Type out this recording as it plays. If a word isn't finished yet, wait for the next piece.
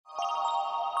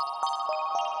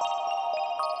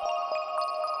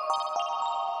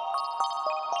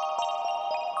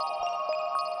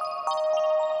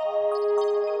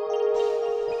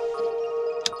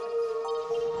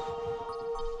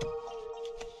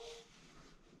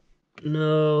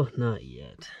No, not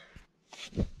yet.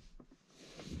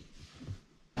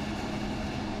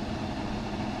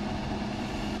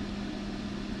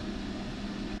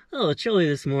 Oh, chilly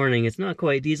this morning. It's not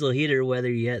quite diesel heater weather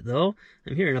yet, though.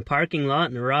 I'm here in a parking lot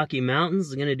in the Rocky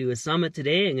Mountains. I'm going to do a summit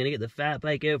today. I'm going to get the fat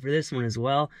bike out for this one as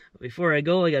well. But before I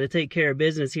go, I got to take care of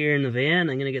business here in the van.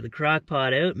 I'm going to get the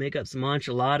Crockpot out, make up some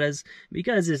enchiladas.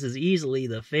 Because this is easily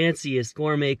the fanciest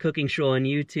gourmet cooking show on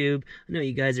YouTube, I know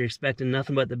you guys are expecting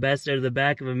nothing but the best out of the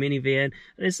back of a minivan.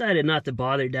 I decided not to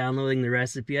bother downloading the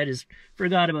recipe. I just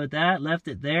forgot about that, left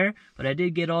it there. But I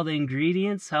did get all the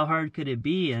ingredients. How hard could it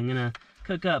be? I'm going to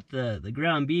cook up the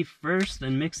ground beef first,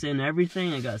 then mix in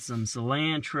everything. I got some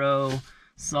cilantro,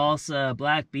 salsa,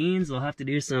 black beans. I'll have to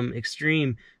do some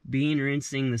extreme bean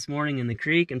rinsing this morning in the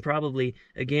creek and probably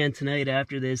again tonight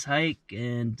after this hike.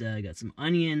 And I got some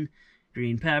onion,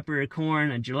 green pepper,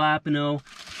 corn, a jalapeno,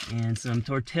 and some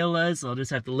tortillas. I'll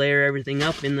just have to layer everything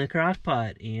up in the crock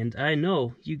pot. And I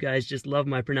know you guys just love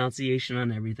my pronunciation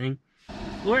on everything.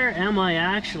 Where am I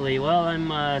actually? Well, I'm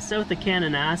south of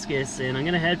Kananaskis, and I'm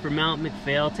going to head for Mount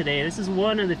McPhail today. This is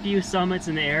one of the few summits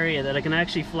in the area that I can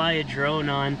actually fly a drone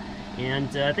on.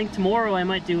 And I think tomorrow I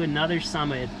might do another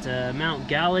summit, Mount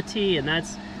Galatea, and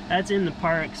that's in the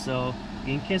park, so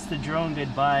you can kiss the drone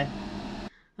goodbye.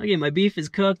 Okay, my beef is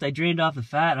cooked. I drained off the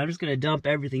fat. I'm just going to dump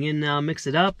everything in now, mix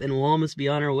it up, and we'll almost be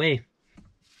on our way.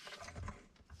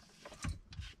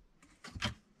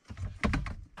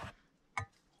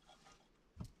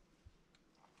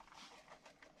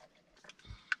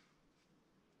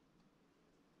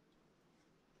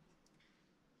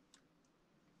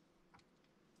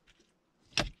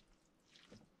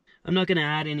 I'm not going to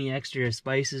add any extra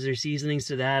spices or seasonings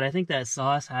to that. I think that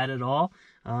sauce had it all.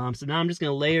 So now I'm just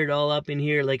going to layer it all up in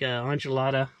here like a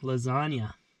enchilada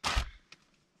lasagna.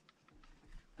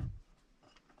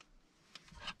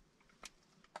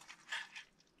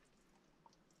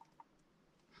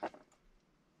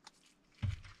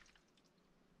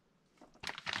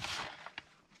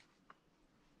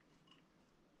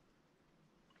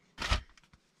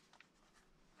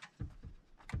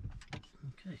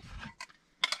 Okay.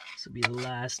 This will be the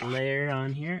last layer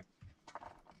on here.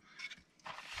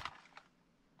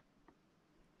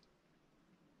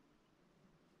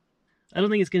 I don't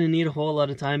think it's going to need a whole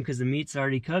lot of time because the meat's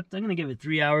already cooked. I'm going to give it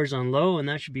 3 hours on low, and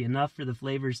that should be enough for the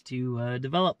flavors to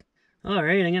develop.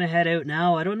 Alright, I'm going to head out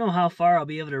now. I don't know how far I'll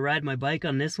be able to ride my bike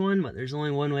on this one, but there's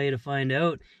only one way to find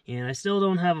out. And I still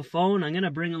don't have a phone. I'm going to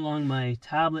bring along my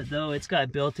tablet, though. It's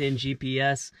got built-in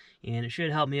GPS, and it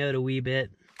should help me out a wee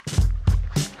bit.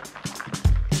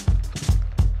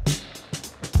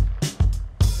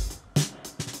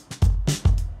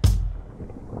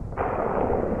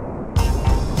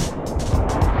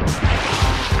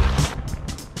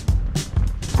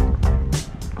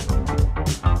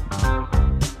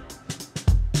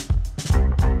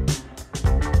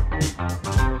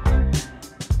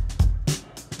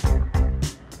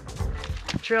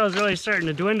 The trail is really starting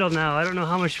to dwindle now. I don't know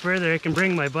how much further I can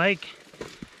bring my bike,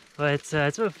 but it's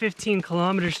about 15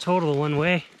 kilometers total one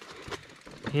way,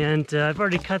 and I've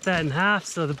already cut that in half,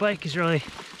 so the bike has really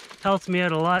helped me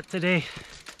out a lot today.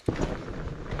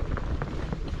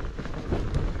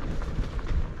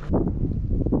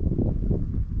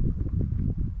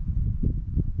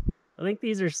 I think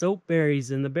these are soap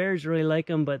berries, and the bears really like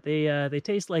them, but they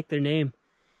taste like their name,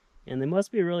 and they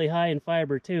must be really high in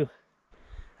fiber too.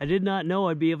 I did not know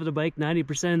I'd be able to bike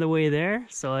 90% of the way there,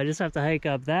 so I just have to hike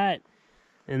up that.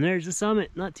 And there's the summit,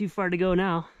 not too far to go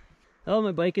now. Oh,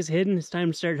 my bike is hidden, it's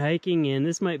time to start hiking, and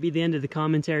this might be the end of the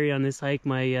commentary on this hike.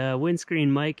 My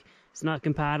windscreen mic is not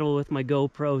compatible with my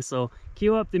GoPro, so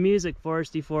cue up the music,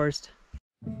 Foresty Forest.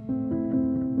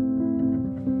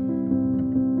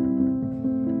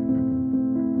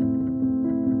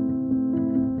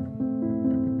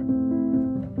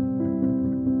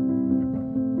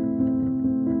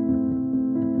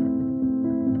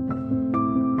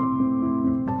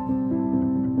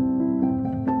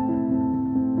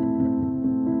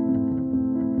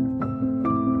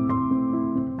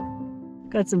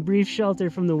 Got some brief shelter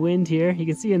from the wind here. You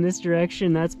can see in this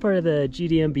direction, that's part of the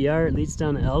GDMBR. It leads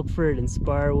down to Elkford and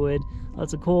Sparwood.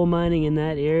 Lots of coal mining in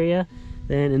that area.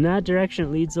 Then in that direction,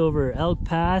 it leads over Elk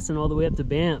Pass and all the way up to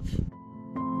Banff.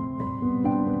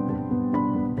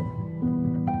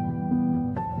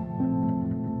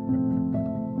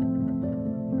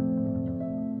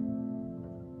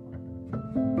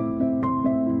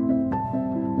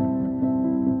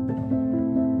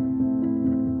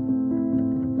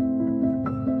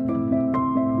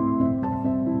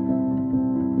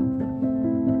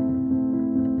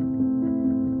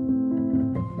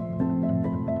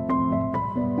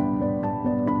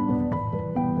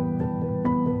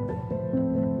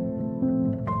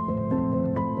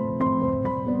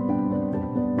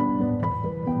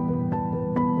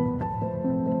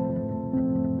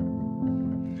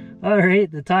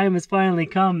 Alright, the time has finally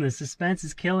come. The suspense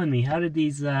is killing me. How did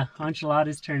these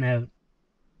enchiladas turn out?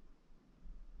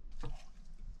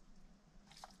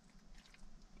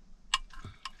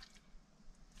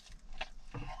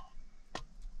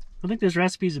 I think this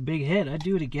recipe's a big hit. I'd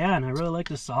do it again. I really like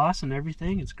the sauce and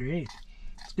everything. It's great.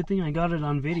 It's a good thing I got it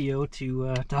on video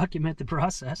to document the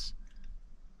process.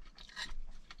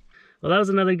 Well, that was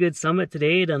another good summit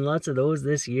today. Done lots of those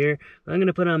this year. I'm going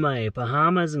to put on my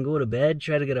pajamas and go to bed.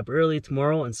 Try to get up early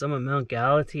tomorrow and summit Mount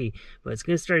Galatea. But it's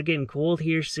going to start getting cold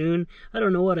here soon. I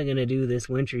don't know what I'm going to do this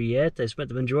winter yet. I spent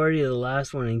the majority of the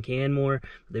last one in Canmore.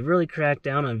 But they've really cracked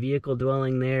down on vehicle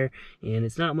dwelling there. And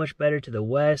it's not much better to the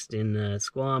west in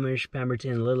Squamish,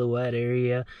 Pemberton, Lillooet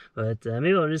area. But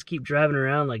maybe I'll just keep driving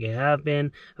around like I have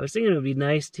been. I was thinking it would be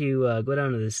nice to go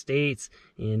down to the States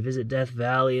and visit Death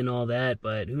Valley and all that.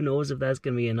 But who knows if that's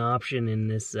going to be an option in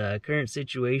this current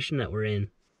situation that we're in.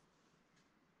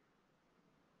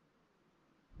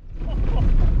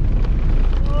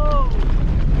 Whoa.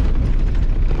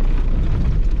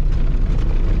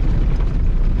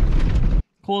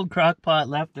 Cold crockpot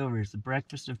leftovers, the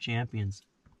breakfast of champions.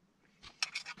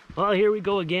 Well, here we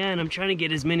go again. I'm trying to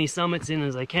get as many summits in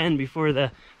as I can before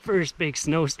the first big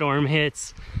snowstorm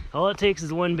hits. All it takes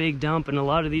is one big dump and a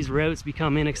lot of these routes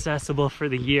become inaccessible for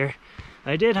the year.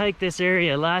 I did hike this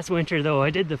area last winter though. I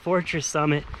did the Fortress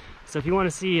Summit. So if you want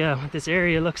to see what this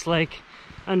area looks like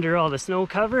under all the snow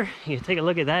cover, you can take a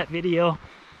look at that video.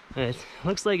 It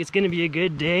looks like it's going to be a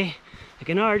good day. I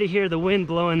can already hear the wind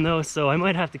blowing though, so I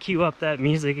might have to cue up that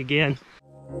music again.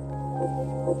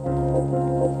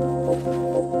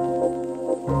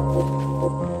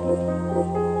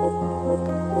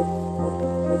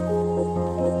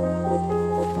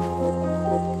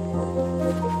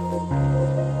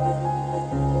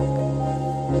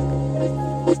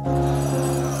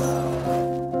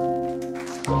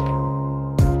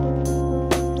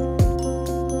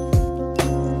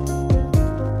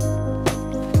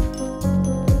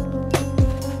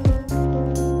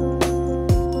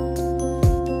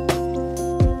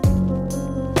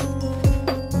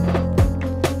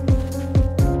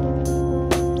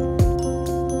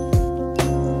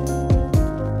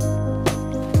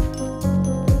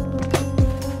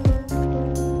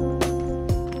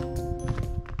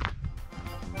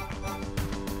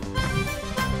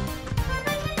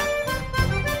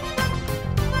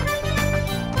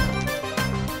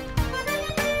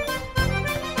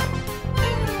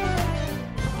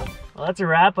 Well, that's a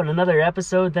wrap on another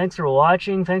episode. Thanks for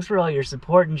watching. Thanks for all your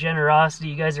support and generosity.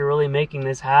 You guys are really making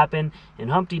this happen.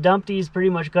 And Humpty Dumpty's pretty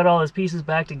much got all his pieces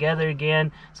back together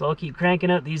again. So I'll keep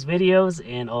cranking out these videos,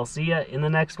 and I'll see ya in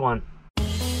the next one.